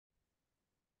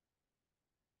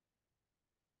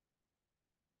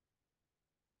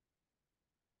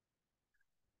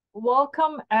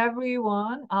Welcome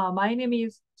everyone. My name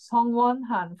is Songwon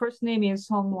Han. First name is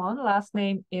Songwon, last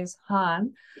name is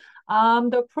Han. I'm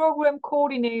the program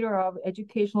coordinator of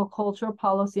Educational Culture,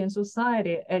 Policy, and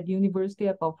Society at University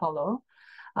of Buffalo.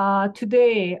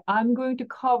 Today, I'm going to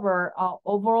cover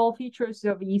overall features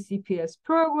of ECPS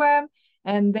program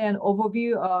and then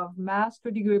overview of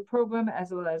master degree program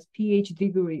as well as PhD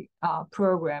degree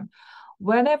program.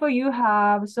 Whenever you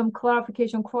have some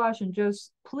clarification question,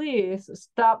 just please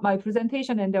stop my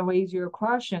presentation and then raise your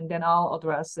question, then I'll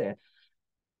address it.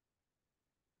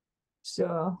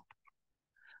 So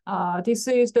this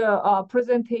is the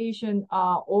presentation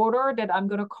order that I'm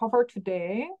going to cover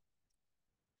today.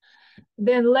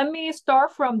 Then let me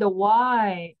start from the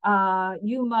why.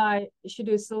 You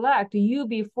should select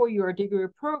UB for your degree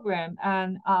program.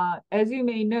 And as you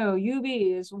may know, UB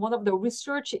is one of the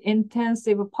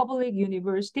research-intensive public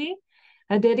university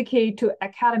dedicated to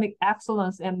academic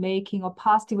excellence and making a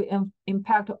positive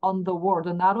impact on the world,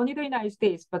 not only the United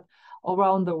States, but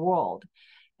around the world.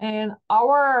 And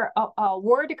our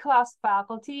world-class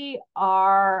faculty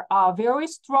are very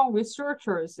strong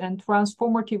researchers and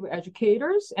transformative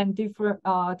educators and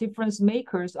difference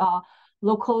makers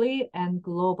locally and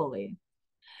globally.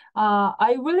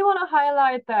 I really want to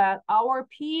highlight that our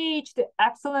PhD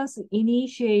Excellence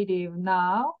Initiative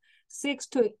now seeks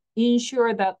to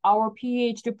ensure that our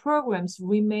PhD programs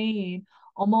remain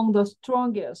among the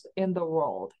strongest in the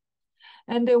world.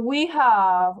 And then we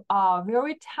have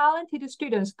very talented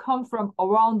students come from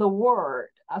around the world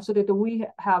so that we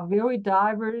have very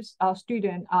diverse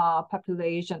student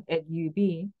population at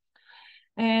UB.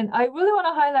 And I really want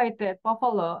to highlight that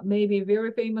Buffalo may be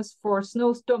very famous for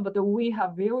snowstorm, but we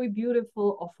have very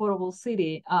beautiful, affordable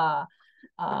city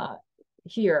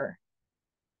here.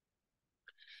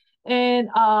 And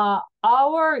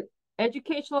our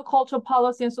Educational Cultural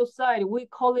Policy and Society, we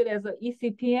call it as a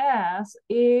ECPS,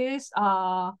 is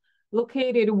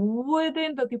located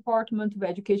within the Department of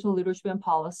Educational Leadership and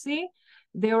Policy.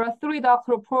 There are 3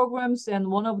 doctoral programs,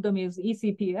 and one of them is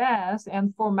ECPS.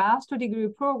 And for master degree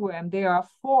program, there are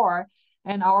 4,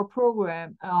 and our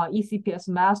program, ECPS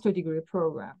Master Degree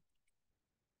Program.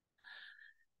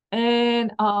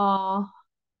 And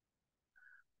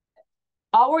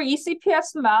our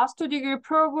ECPS Master Degree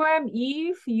Program,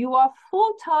 if you are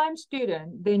full-time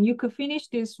student, then you could finish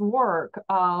this work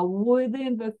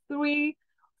within the 3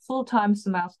 full-time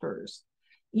semesters.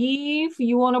 If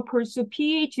you want to pursue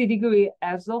PhD degree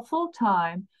as a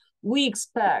full-time, we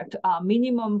expect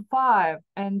minimum 5,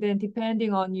 and then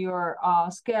depending on your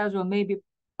schedule, maybe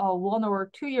 1 or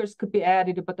 2 years could be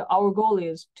added, but our goal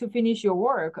is to finish your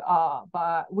work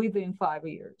within 5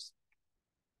 years.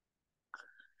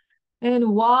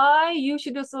 And why you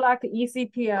should select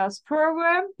ECPS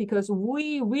program? Because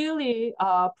we really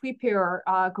prepare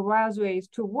graduates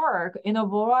to work in a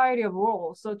variety of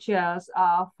roles, such as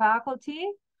faculty,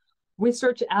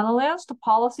 research analysts,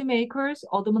 policymakers,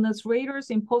 administrators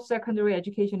in post-secondary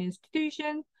education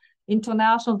institutions,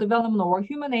 international development or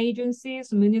human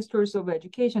agencies, ministers of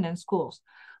education, and schools.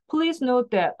 Please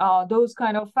note that those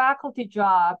kind of faculty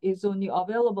job is only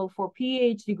available for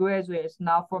PhD graduates,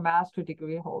 not for master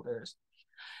degree holders.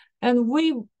 And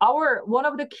one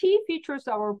of the key features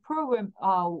of our program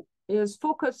is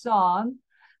focused on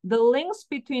the links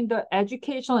between the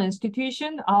educational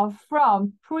institution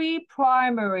from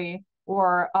pre-primary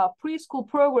or preschool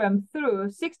program through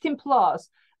 16 plus.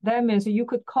 That means you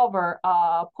could cover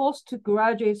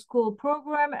postgraduate school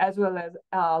program as well as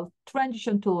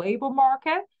transition to labor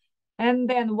market. And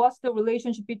then what's the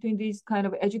relationship between these kind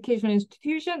of educational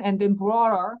institution and then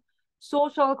broader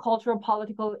social, cultural,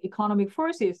 political, economic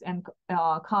forces and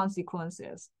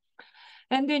consequences.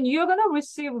 And then you're going to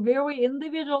receive very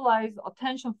individualized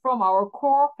attention from our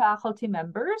core faculty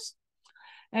members.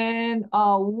 And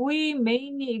we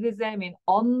mainly examine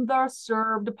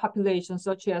underserved populations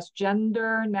such as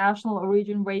gender, national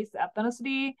origin, race,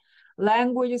 ethnicity,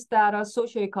 language status,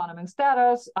 socioeconomic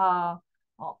status,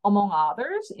 among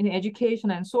others, in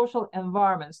education and social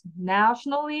environments,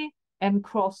 nationally and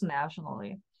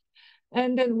cross-nationally.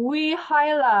 And then we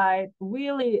highlight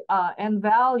really and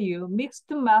value mixed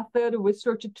method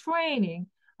research training,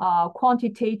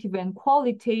 quantitative and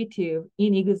qualitative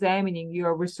in examining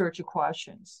your research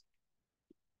questions.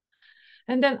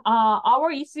 And then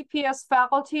our ECPS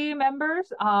faculty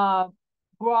members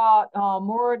brought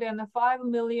more than $5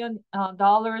 million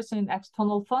in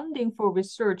external funding for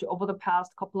research over the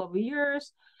past couple of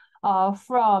years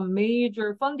from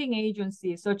major funding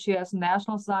agencies such as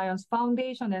National Science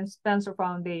Foundation and Spencer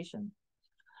Foundation.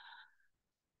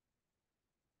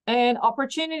 And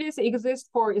opportunities exist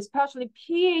for especially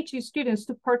PhD students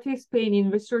to participate in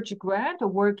research grant,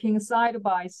 working side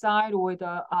by side with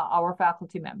our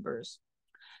faculty members.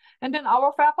 And then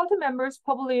our faculty members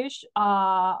publish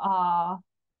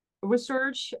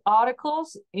research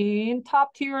articles in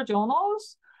top-tier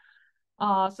journals,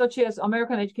 such as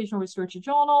American Education Research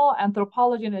Journal,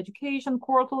 Anthropology and Education,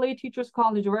 Quarterly, Teachers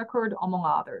College Record, among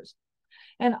others.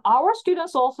 And our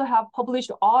students also have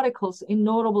published articles in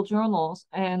notable journals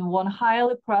and won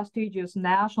highly prestigious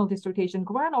National Dissertation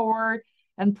Grant Award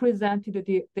and presented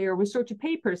their research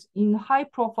papers in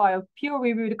high-profile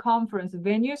peer-reviewed conference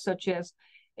venues such as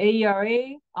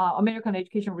AERA, American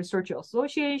Education Research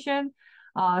Association,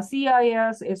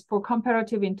 CIS is for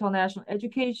Comparative International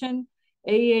Education,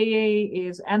 AAA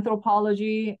is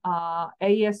Anthropology,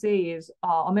 ASA is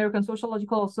American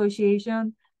Sociological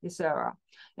Association, etc.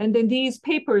 And then these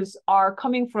papers are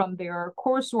coming from their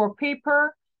coursework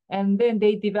paper, and then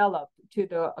they develop to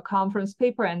the conference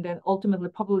paper and then ultimately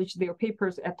publish their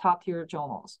papers at top-tier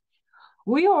journals.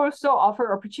 We also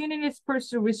offer opportunities to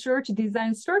pursue research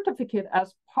design certificate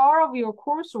as part of your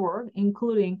coursework,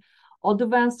 including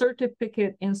advanced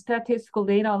certificate in statistical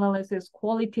data analysis,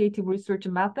 qualitative research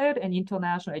method, and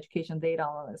international education data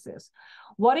analysis.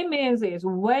 What it means is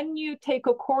when you take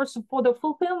a course for the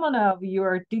fulfillment of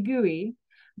your degree,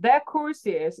 that course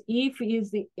is, if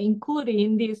is included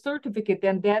in the certificate,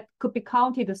 then that could be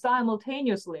counted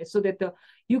simultaneously so that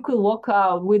you could walk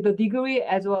out with the degree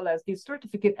as well as the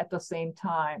certificate at the same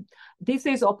time. This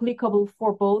is applicable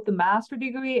for both the master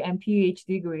degree and PhD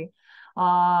degree.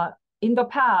 In the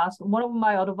past, one of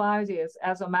my advisors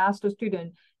as a master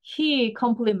student, he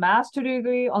completed master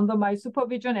degree under my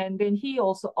supervision, and then he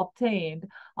also obtained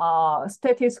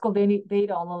statistical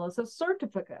data analysis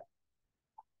certificate.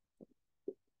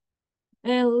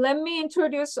 And let me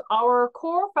introduce our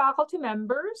core faculty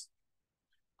members.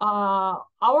 Our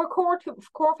core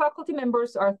faculty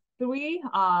members are three.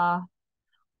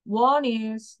 One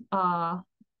is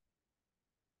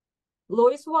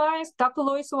Lois Wise, Dr.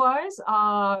 Lois Wise.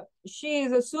 She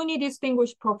is a SUNY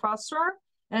Distinguished Professor,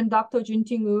 and Dr.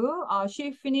 Junting Woo.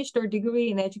 She finished her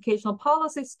degree in Educational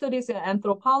Policy Studies and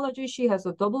Anthropology. She has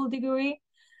a double degree.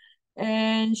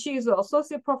 And she's an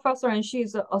associate professor, and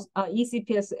she's a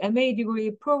ECPS MA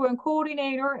degree program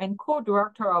coordinator and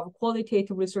co-director of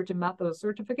Qualitative Research and Method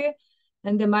Certificate.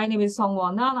 And then my name is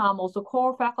Sungwon Nan. I'm also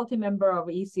core faculty member of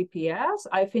ECPS.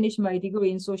 I finished my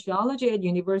degree in sociology at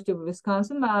University of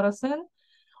Wisconsin-Madison.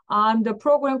 I'm the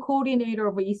program coordinator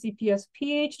of ECPS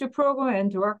PhD program and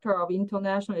director of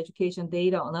International Education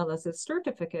Data Analysis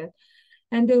Certificate.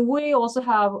 And then we also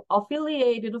have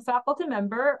affiliated faculty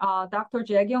member, Dr.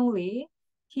 Jae-Kyung Lee.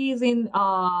 He's in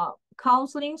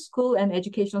Counseling, School, and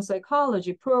Educational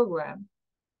Psychology program.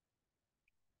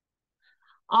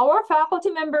 Our faculty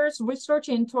members' research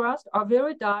interests are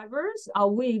very diverse.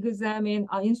 We examine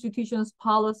institutions'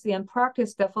 policy and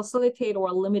practice that facilitate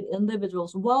or limit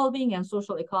individuals' well-being and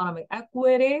social economic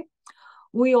equity.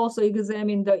 We also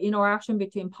examine the interaction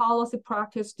between policy,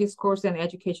 practice, discourse, and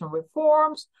education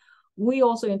reforms. We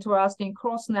also interest in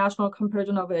cross-national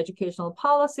comparison of educational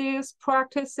policies,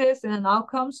 practices, and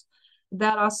outcomes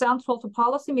that are central to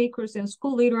policymakers and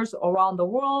school leaders around the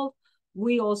world.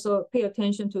 We also pay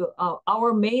attention to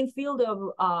our main field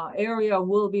of area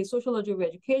will be sociology of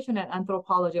education and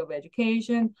anthropology of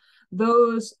education.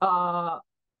 Those, I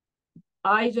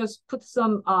just put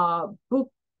some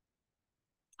book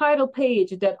title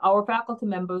page that our faculty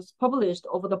members published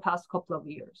over the past couple of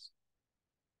years.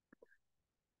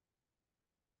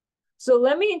 So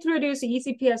let me introduce the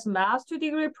ECPS master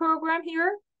degree program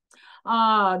here.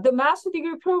 The master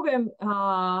degree program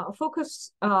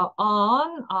focuses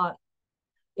on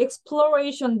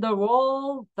exploration, the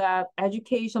role that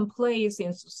education plays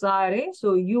in society.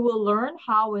 So you will learn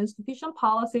how institution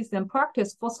policies and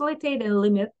practice facilitate and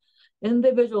limit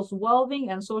individuals'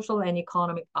 well-being and social and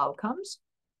economic outcomes.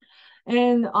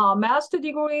 And master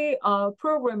degree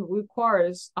program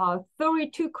requires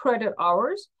 32 credit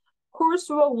hours.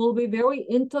 Coursework will be very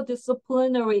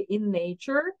interdisciplinary in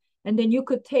nature. And then you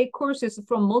could take courses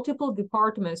from multiple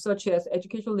departments, such as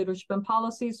educational leadership and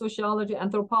policy, sociology,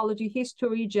 anthropology,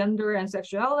 history, gender, and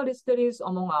sexuality studies,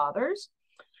 among others.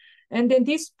 And then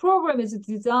this program is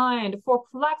designed for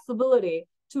flexibility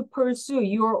to pursue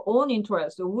your own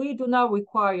interests. So we do not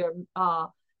require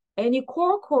any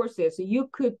core courses. You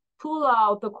could pull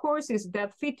out the courses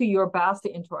that fit to your best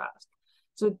interest.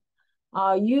 So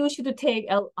you should take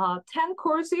 10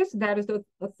 courses, that is the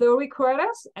 30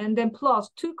 credits, and then plus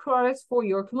 2 credits for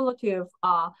your cumulative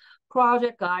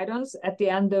project guidance at the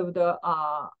end of the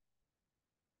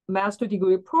master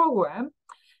degree program.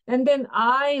 And then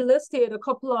I listed a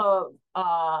couple of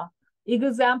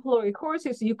exemplary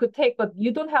courses you could take, but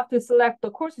you don't have to select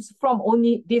the courses from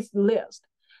only this list.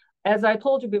 As I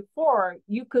told you before,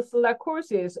 you could select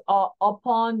courses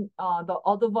upon the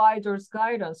advisor's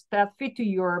guidance that fit to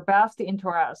your best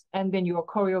interest and then your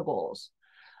career goals.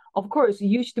 Of course,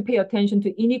 you should pay attention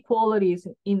to inequalities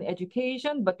in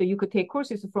education, but you could take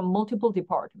courses from multiple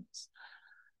departments.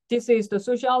 This is the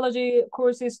sociology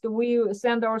courses that we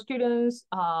send our students,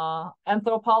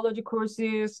 anthropology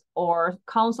courses, or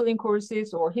counseling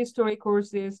courses, or history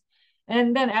courses.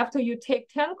 And then after you take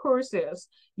 10 courses,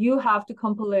 you have to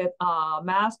complete a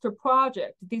master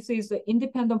project. This is an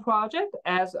independent project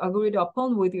as agreed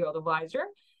upon with your advisor.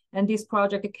 And this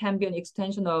project can be an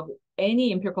extension of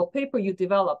any empirical paper you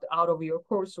developed out of your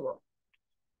coursework.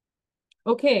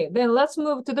 Okay, then let's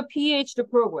move to the PhD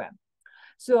program.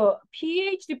 So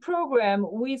PhD program,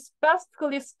 we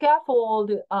specifically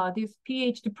scaffold this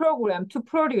PhD program to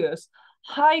produce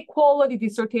high quality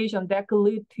dissertation that could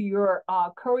lead to your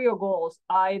career goals,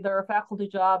 either faculty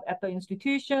job at the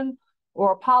institution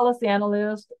or policy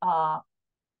analyst,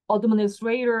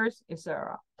 administrators,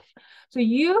 etc. So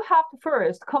you have to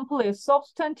first complete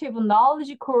substantive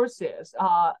knowledge courses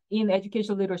in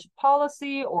education leadership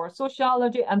policy or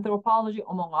sociology, anthropology,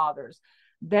 among others.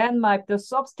 Then like the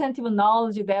substantive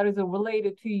knowledge that is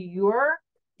related to your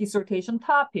dissertation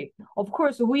topic. Of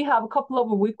course, we have a couple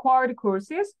of required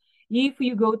courses. If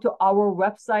you go to our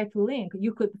website link,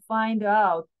 you could find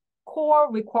out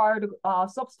core required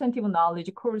substantive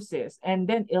knowledge courses and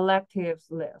then electives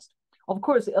list. Of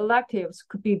course, electives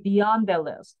could be beyond that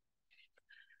list.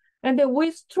 And then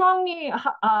we strongly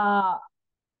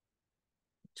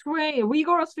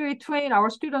rigorously train our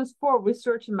students for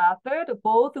research method,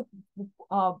 both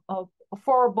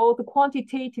for both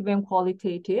quantitative and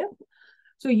qualitative.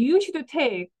 So you should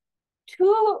take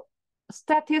 2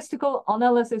 statistical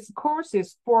analysis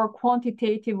courses for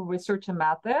quantitative research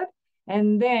method,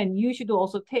 and then you should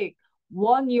also take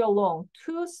 1 year long,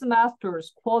 2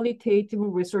 semesters qualitative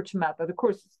research method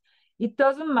courses. It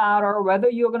doesn't matter whether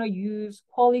you're going to use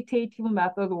qualitative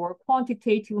method or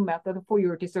quantitative method for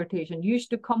your dissertation. You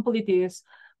should complete this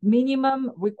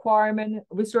minimum requirement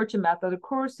research method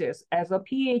courses as a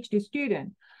PhD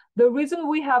student. The reason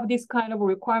we have this kind of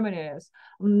requirement is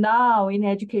now in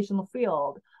educational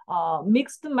field,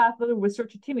 mixed method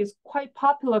research team is quite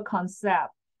popular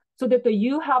concept, so that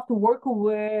you have to work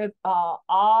with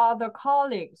other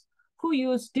colleagues who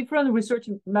use different research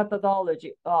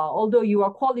methodology. Although you are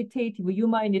qualitative, you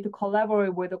might need to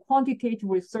collaborate with the quantitative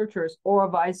researchers or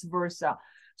vice versa.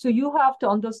 So you have to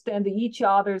understand each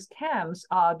other's camps,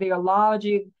 their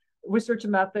logic, research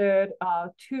method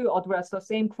to address the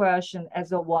same question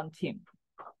as a one team.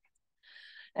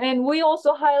 And we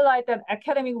also highlight that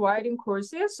academic writing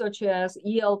courses such as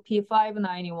ELP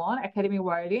 591, academic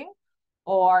writing,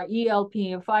 or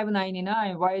ELP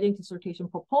 599, writing dissertation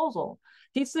proposal.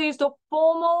 This is the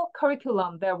formal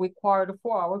curriculum that required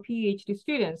for our PhD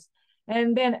students.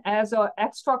 And then as an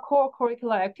extra core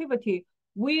curricular activity,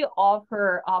 we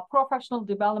offer professional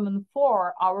development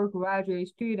for our graduate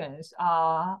students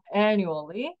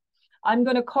annually. I'm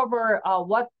going to cover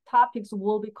what topics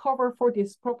will be covered for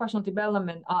this professional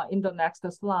development in the next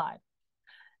slide.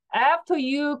 After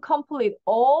you complete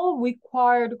all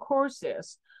required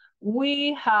courses,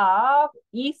 we have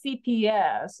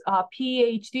ECPS,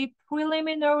 PhD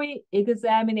preliminary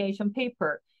examination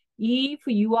paper. If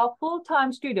you are a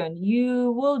full-time student,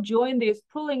 you will join this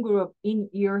pooling group in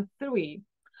year 3.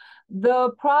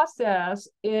 The process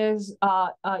is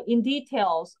in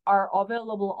details are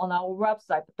available on our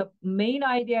website. But the main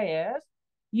idea is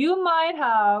you might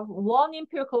have one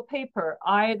empirical paper,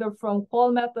 either from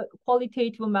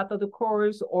qualitative method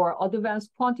course or advanced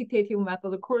quantitative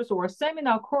method course or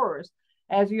seminar course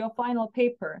as your final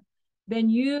paper. Then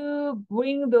you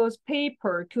bring those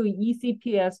paper to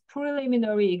ECPS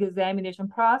preliminary examination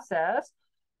process.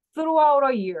 Throughout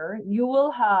a year, you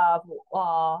will have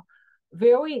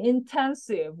very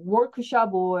intensive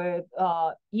workshop with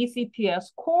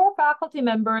ECPS core faculty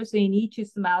members in each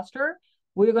semester.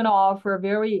 We're going to offer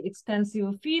very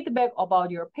extensive feedback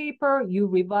about your paper. You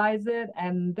revise it,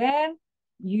 and then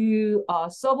you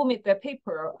submit the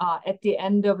paper at the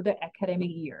end of the academic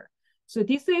year. So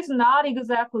this is not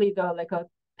exactly like a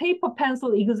paper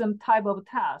pencil exam type of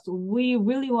task. We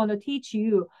really want to teach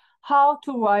you how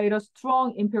to write a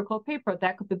strong empirical paper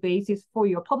that could be basis for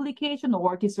your publication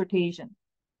or dissertation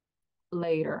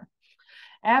later.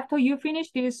 After you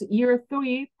finish this year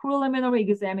 3 preliminary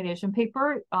examination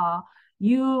paper,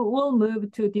 you will move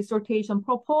to dissertation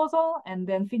proposal and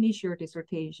then finish your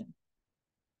dissertation.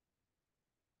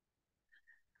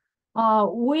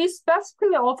 We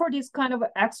specifically offer this kind of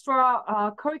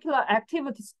extra curricular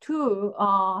activities to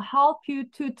help you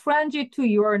to transit to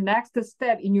your next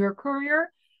step in your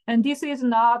career. And this is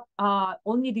not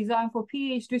only designed for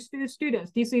PhD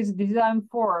students. This is designed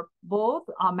for both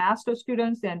master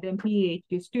students and then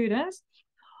PhD students.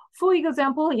 For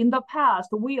example, in the past,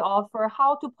 we offer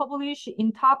how to publish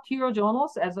in top-tier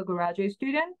journals as a graduate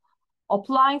student,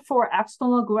 applying for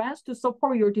external grants to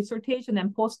support your dissertation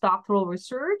and postdoctoral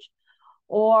research,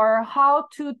 or how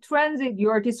to transit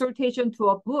your dissertation to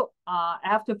a book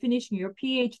after finishing your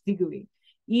PhD degree.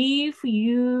 If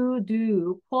you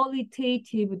do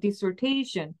qualitative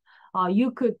dissertation,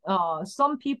 you could,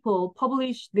 some people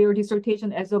publish their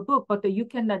dissertation as a book, but you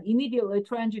cannot immediately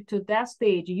transit to that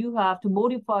stage. You have to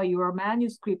modify your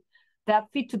manuscript that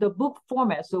fit to the book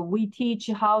format. So we teach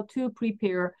how to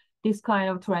prepare this kind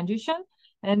of transition.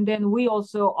 And then we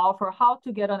also offer how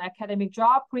to get an academic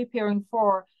job, preparing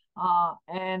for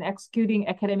and executing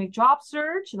academic job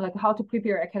search, like how to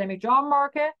prepare academic job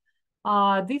market.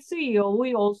 This year,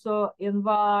 we also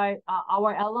invite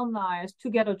our alumni to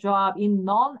get a job in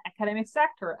non-academic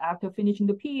sector after finishing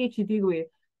the PhD degree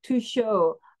to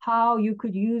show how you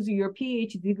could use your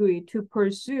PhD degree to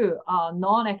pursue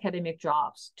non-academic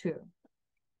jobs too.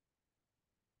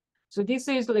 So this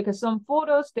is like some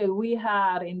photos that we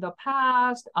had in the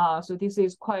past. So this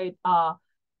is quite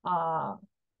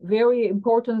very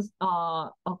important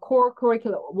core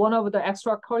curriculum, one of the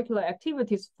extracurricular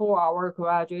activities for our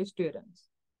graduate students.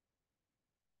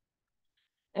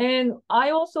 And I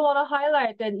also want to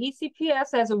highlight that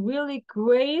ECPS has a really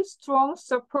great, strong,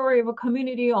 supportive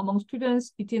community among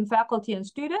students, between faculty and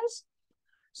students.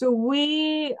 So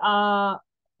we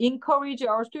encourage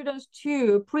our students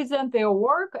to present their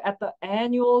work at the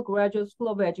annual Graduate School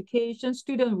of Education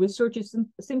Student Research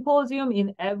Symposium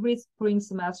in every spring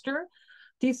semester.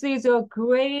 This is a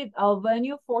great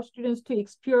venue for students to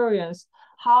experience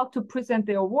how to present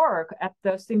their work at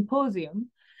the symposium.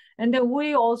 And then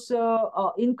we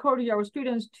also encourage our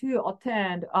students to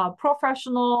attend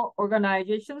professional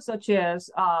organizations such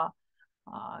as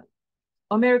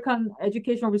American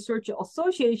Educational Research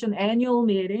Association annual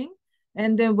meeting.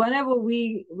 And then whenever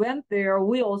we went there,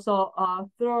 we also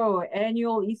throw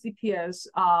annual ECPS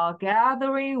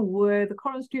gathering with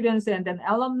current students and then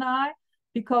alumni.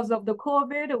 Because of the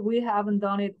COVID, we haven't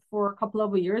done it for a couple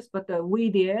of years, but we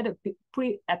did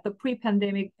at the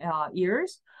pre-pandemic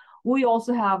years. We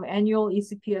also have annual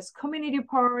ECPS community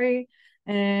party.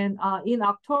 And in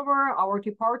October, our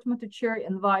department chair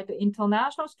invited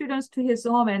international students to his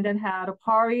home and then had a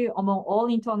party among all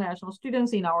international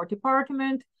students in our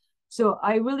department. So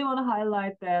I really want to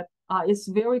highlight that it's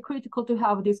very critical to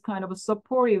have this kind of a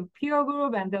supportive peer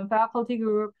group and then faculty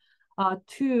group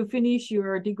to finish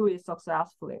your degree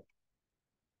successfully.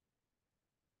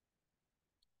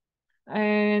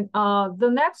 And the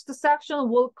next section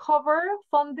will cover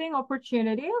funding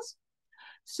opportunities.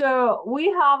 So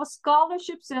we have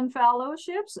scholarships and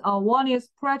fellowships. One is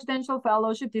presidential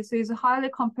fellowship. This is highly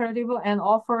competitive and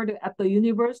offered at the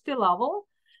university level.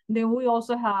 Then we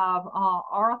also have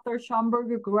Arthur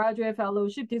Schomburg Graduate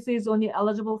Fellowship. This is only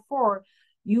eligible for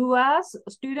U.S.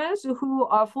 students who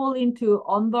fall into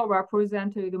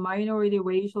underrepresented minority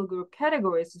racial group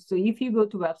categories. So if you go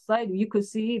to website, you could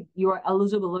see your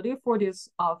eligibility for this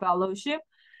fellowship.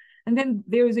 And then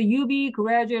there is a UB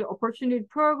Graduate Opportunity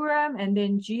Program, and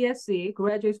then GSC,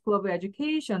 Graduate School of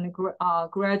Education,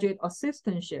 Graduate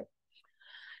Assistantship.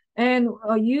 And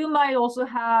you might also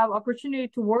have opportunity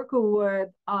to work with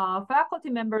faculty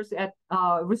members at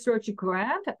research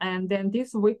grant, and then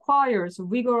this requires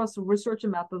rigorous research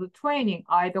method training,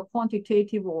 either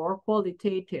quantitative or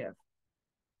qualitative.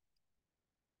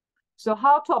 So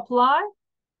how to apply?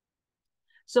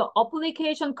 So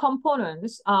application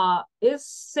components is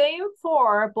same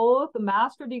for both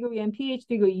master degree and PhD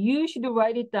degree. You should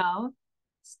write it down.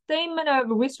 Statement of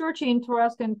research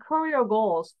interest and career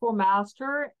goals for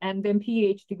master and then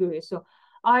PhD degree. So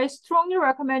I strongly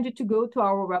recommend you to go to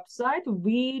our website,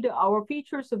 read our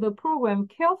features of the program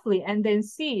carefully, and then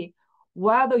see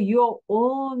whether your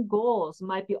own goals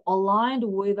might be aligned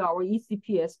with our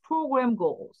ECPS program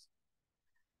goals.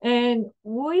 And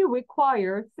we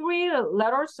require 3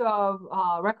 letters of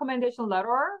recommendation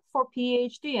letter for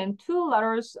PhD and 2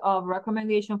 letters of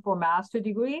recommendation for master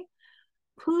degree.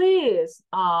 Please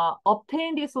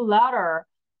obtain this letter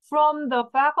from the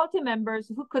faculty members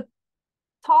who could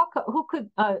talk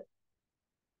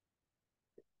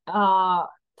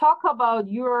about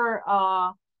your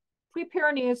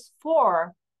preparedness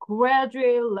for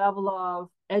graduate level of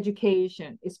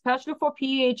education, especially for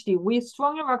PhD. We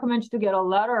strongly recommend you to get a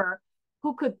letter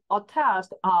who could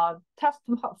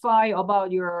testify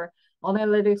about your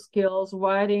analytic skills,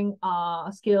 writing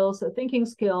skills, thinking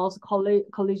skills,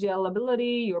 collegial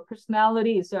ability, your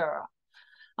personality, etc.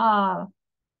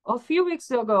 A few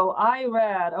weeks ago, I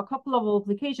read a couple of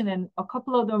applications, and a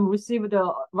couple of them received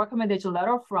a recommendation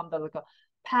letter from the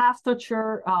pastor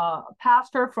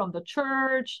from the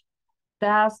church.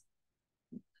 That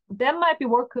might be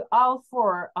work out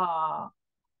for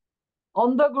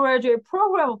undergraduate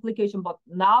program application, but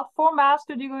not for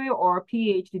master degree or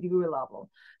PhD degree level.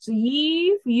 So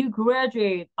if you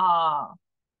graduate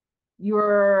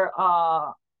your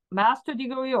master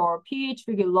degree or PhD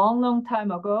degree long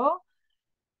time ago,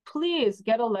 please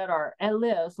get a letter, at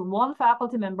least one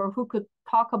faculty member who could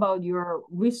talk about your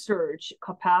research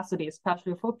capacity,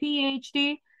 especially for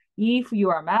PhD. If you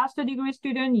are a master degree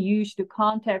student, you should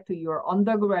contact your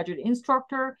undergraduate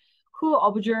instructor who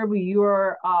observe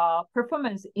your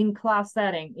performance in class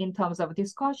setting in terms of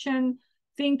discussion,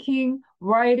 thinking,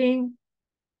 writing,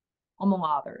 among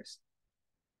others.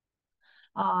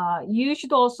 You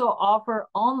should also offer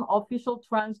unofficial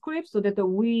transcripts so that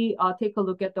we take a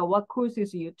look at what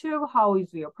courses you took, how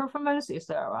is your performance,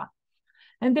 etc.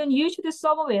 And then you should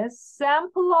submit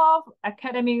sample of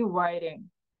academic writing.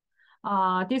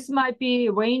 This might be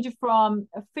range from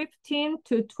 15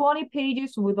 to 20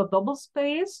 pages with a double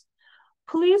space.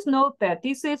 Please note that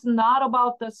this is not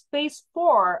about the space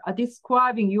for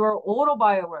describing your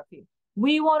autobiography.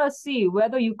 We want to see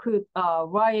whether you could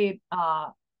write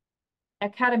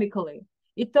academically.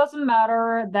 It doesn't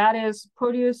matter that is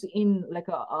produced in like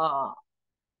a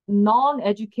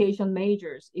non-education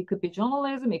majors. It could be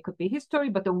journalism, it could be history,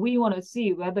 but we want to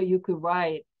see whether you could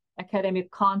write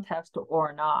academic context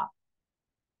or not.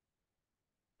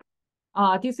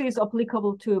 This is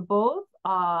applicable to both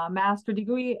master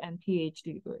degree and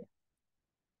PhD degree.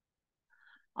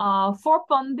 For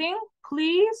funding,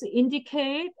 please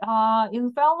indicate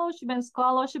in fellowship and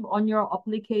scholarship on your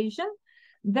application.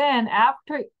 Then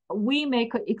after we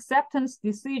make an acceptance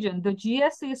decision, the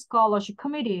GSE Scholarship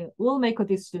Committee will make a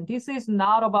decision. This is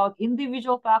not about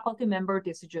individual faculty member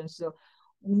decisions. So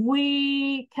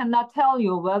we cannot tell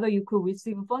you whether you could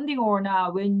receive funding or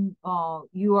not when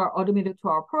you are admitted to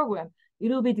our program. It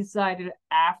will be decided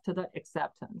after the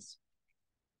acceptance.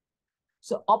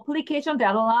 So application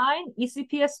deadline,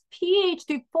 ECPS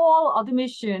PhD fall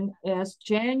admission is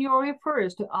January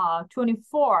 1st,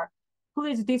 24.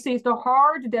 Please, this is the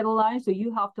hard deadline, so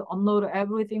you have to upload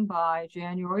everything by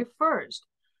January 1st.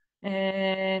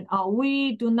 And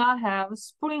we do not have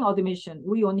spring admission.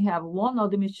 We only have one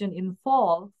admission in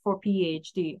fall for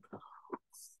PhD.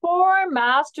 For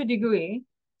master degree,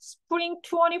 spring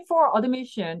 24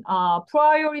 admission,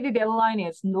 priority deadline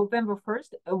is November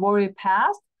 1st, already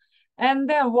passed. And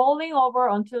then rolling over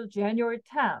until January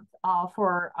 10th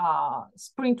for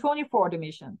spring 24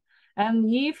 admission. And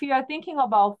if you are thinking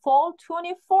about fall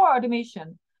 24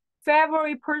 admission,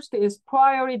 February 1st is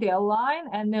priority deadline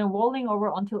and then rolling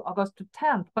over until August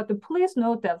 10th. But please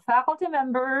note that faculty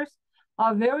members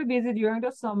are very busy during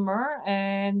the summer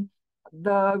and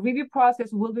the review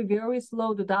process will be very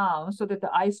slowed down, so that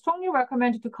I strongly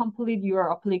recommend you to complete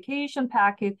your application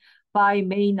packet by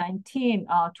May 19,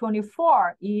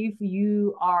 24 if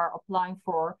you are applying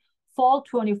for fall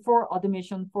 24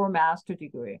 admission for master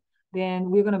degree. Then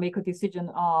we're going to make a decision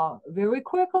very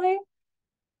quickly.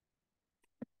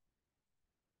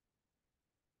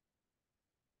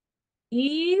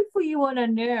 If you want to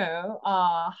know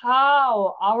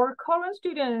how our current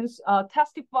students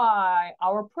testify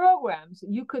our programs,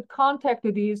 you could contact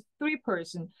these three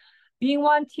persons.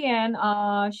 Bingwan Tian,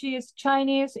 she is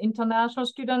Chinese international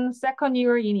student, second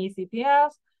year in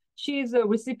ECPS. She is a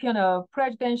recipient of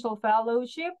presidential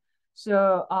fellowship.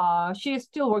 So she is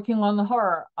still working on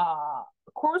her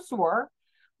coursework.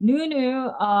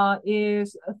 Nunu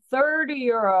is a third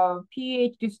year of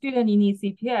PhD student in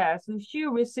ECPS. So she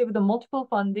received multiple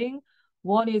funding.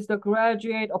 One is the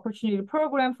graduate opportunity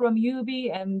program from UB,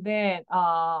 and then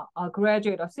a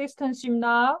graduate assistantship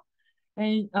now.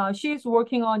 And she's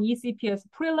working on ECPS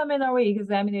preliminary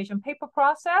examination paper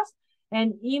process.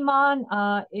 And Iman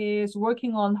is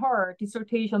working on her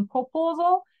dissertation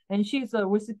proposal, and she's a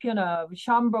recipient of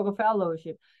Schomburg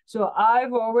Fellowship. So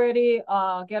I've already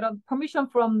get a permission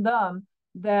from them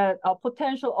that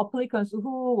potential applicants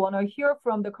who want to hear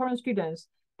from the current students,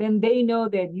 then they know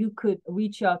that you could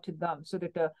reach out to them so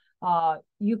that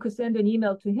you could send an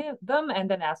email to them and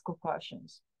then ask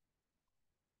questions.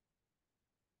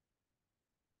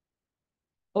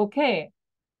 Okay,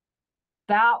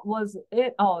 that was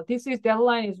it. Oh, this is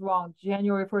deadline is wrong.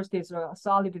 January 1st is a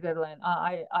solid deadline.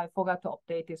 I forgot to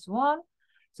update this one.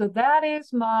 So that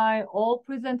is my all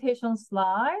presentation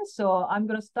slide. So I'm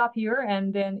going to stop here.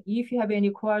 And then if you have any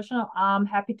question, I'm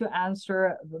happy to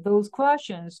answer those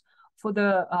questions for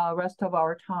the rest of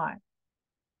our time.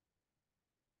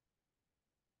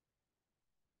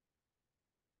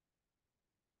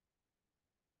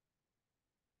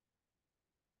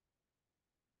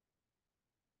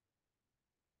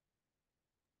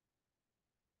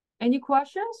 Any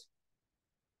questions?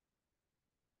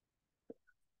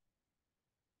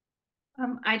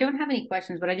 I don't have any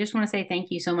questions, but I just want to say thank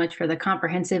you so much for the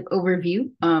comprehensive overview.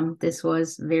 This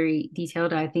was very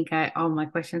detailed. I think all my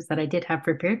questions that I did have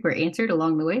prepared were answered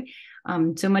along the way.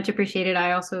 So much appreciated.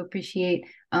 I also appreciate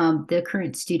the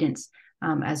current students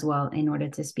as well in order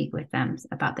to speak with them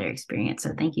about their experience.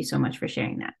 So thank you so much for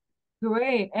sharing that.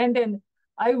 Great. And then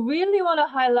I really want to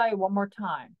highlight one more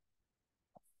time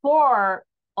for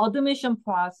admission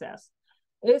process.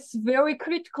 It's very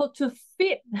critical to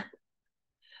fit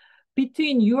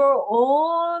between your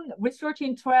own research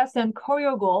interests and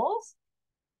career goals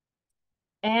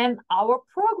and our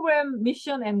program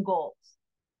mission and goals.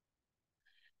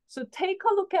 So take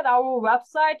a look at our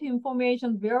website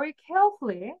information very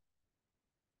carefully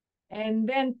and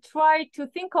then try to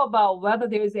think about whether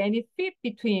there is any fit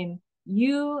between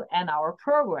you and our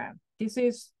program. This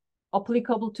is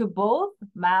applicable to both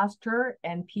master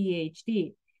and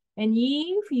PhD. And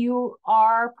if you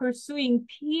are pursuing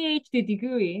PhD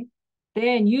degree,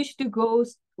 then you should go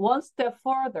one step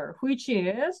further, which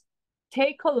is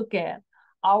take a look at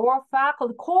our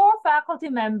faculty, core faculty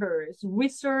members,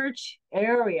 research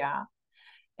area.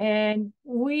 And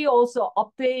we also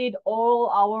update all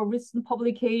our recent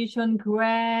publication,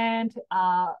 grant,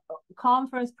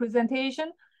 conference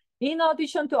presentation. In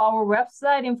addition to our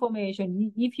website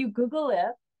information, if you Google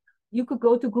it, you could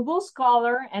go to Google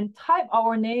Scholar and type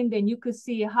our name, then you could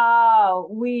see how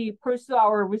we pursue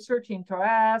our research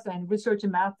interests and research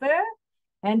method,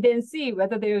 and then see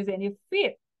whether there is any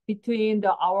fit between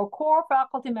our core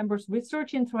faculty members'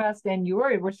 research interest and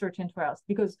your research interest.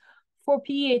 Because for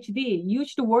PhD, you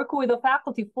should work with the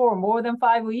faculty for more than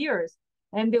 5 years.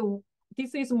 And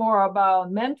this is more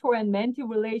about mentor and mentee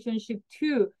relationship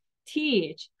to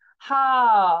teach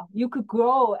how you could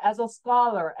grow as a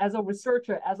scholar, as a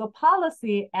researcher, as a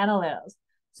policy analyst.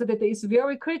 So that it's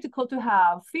very critical to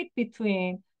have fit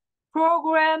between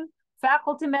program,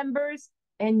 faculty members,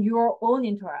 and your own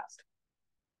interest.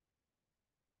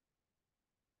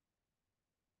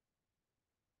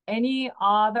 Any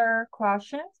other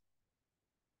questions?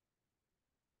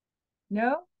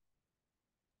 No?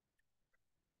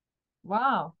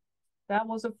 Wow, that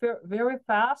was a very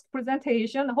fast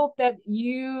presentation. I hope that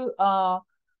you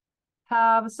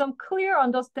have some clear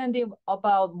understanding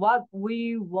about what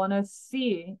we want to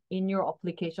see in your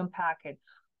application packet.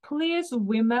 Please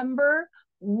remember,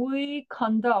 we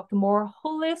conduct more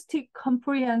holistic,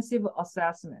 comprehensive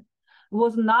assessment. It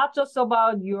was not just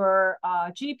about your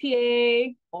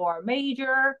GPA or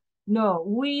major. No,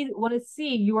 we want to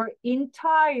see your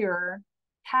entire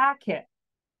packet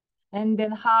and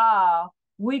then how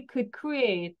we could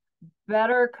create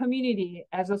better community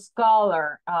as a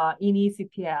scholar in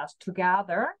ECPS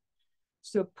together.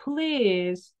 So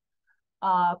please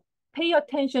pay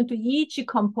attention to each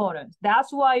component.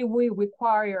 That's why we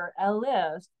require at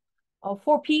least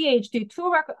for PhD,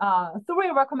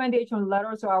 3 recommendation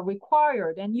letters are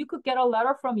required, and you could get a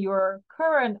letter from your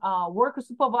current work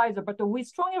supervisor, but we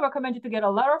strongly recommend you to get a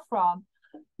letter from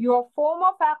your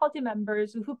former faculty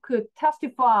members who could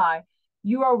testify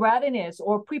your readiness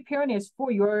or preparedness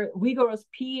for your rigorous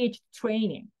PhD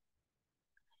training.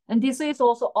 And this is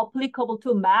also applicable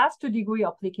to master degree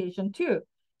application too.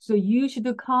 So you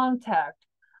should contact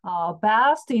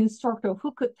best instructor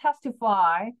who could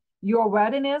testify your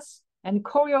readiness and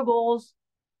career goals,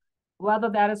 whether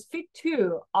that is fit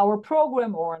to our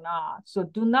program or not. So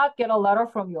do not get a letter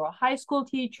from your high school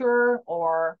teacher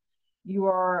or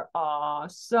your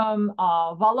some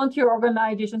volunteer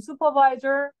organization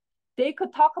supervisor. They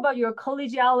could talk about your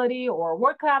collegiality or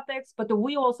work ethics, but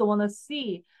we also want to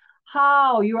see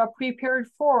how you are prepared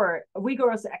for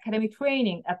rigorous academic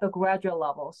training at the graduate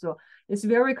level. So it's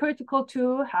very critical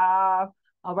to have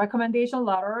recommendation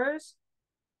letters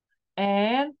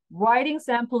and writing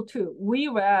sample too. We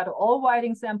read all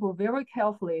writing sample very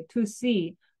carefully to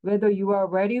see whether you are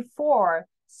ready for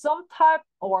some type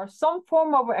or some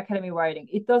form of academic writing.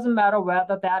 It doesn't matter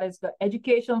whether that is the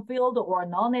education field or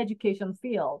non-education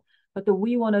field, but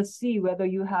we want to see whether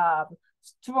you have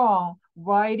strong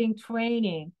writing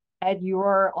training at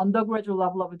your undergraduate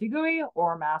level of a degree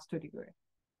or master degree.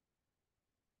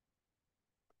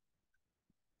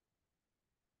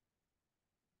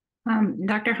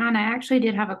 Dr. Han, I actually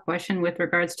did have a question with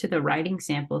regards to the writing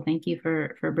sample. Thank you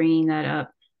for bringing that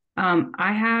up.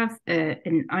 I have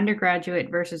an undergraduate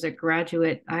versus a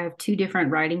graduate. I have two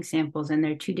different writing samples, and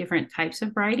they're two different types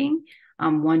of writing.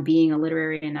 One being a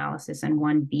literary analysis, and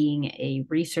one being a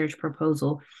research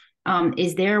proposal.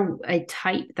 Is there a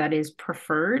type that is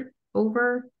preferred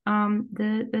over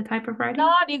the type of writing?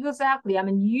 Not exactly. I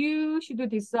mean, you should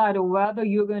decide whether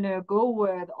you're gonna go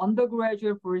with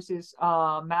undergraduate versus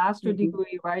master Mhm.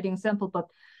 degree writing sample. But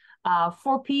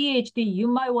for PhD, you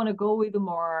might want to go with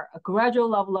more a graduate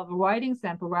level of writing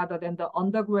sample rather than the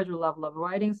undergraduate level of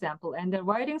writing sample. And the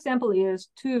writing sample is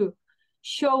to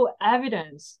show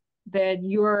evidence that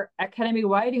your academic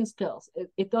writing skills.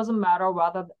 It doesn't matter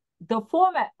whether the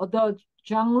format or the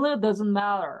genre doesn't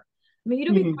matter. I mean,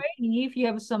 it'd be Mhm. great if you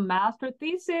have some master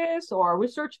thesis or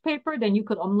research paper, then you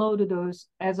could upload those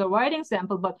as a writing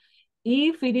sample. But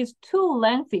if it is too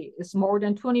lengthy, it's more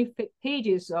than 20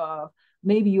 pages of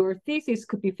maybe your thesis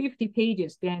could be 50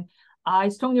 pages, then I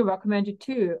strongly recommend you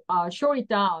to short it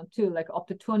down to like up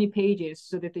to 20 pages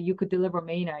so that you could deliver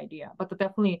main idea. But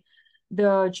definitely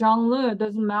the genre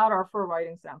doesn't matter for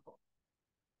writing sample.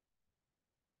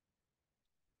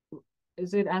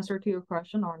 Is it answer to your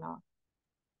question or not?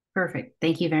 Perfect.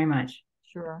 Thank you very much.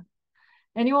 Sure.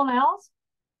 Anyone else?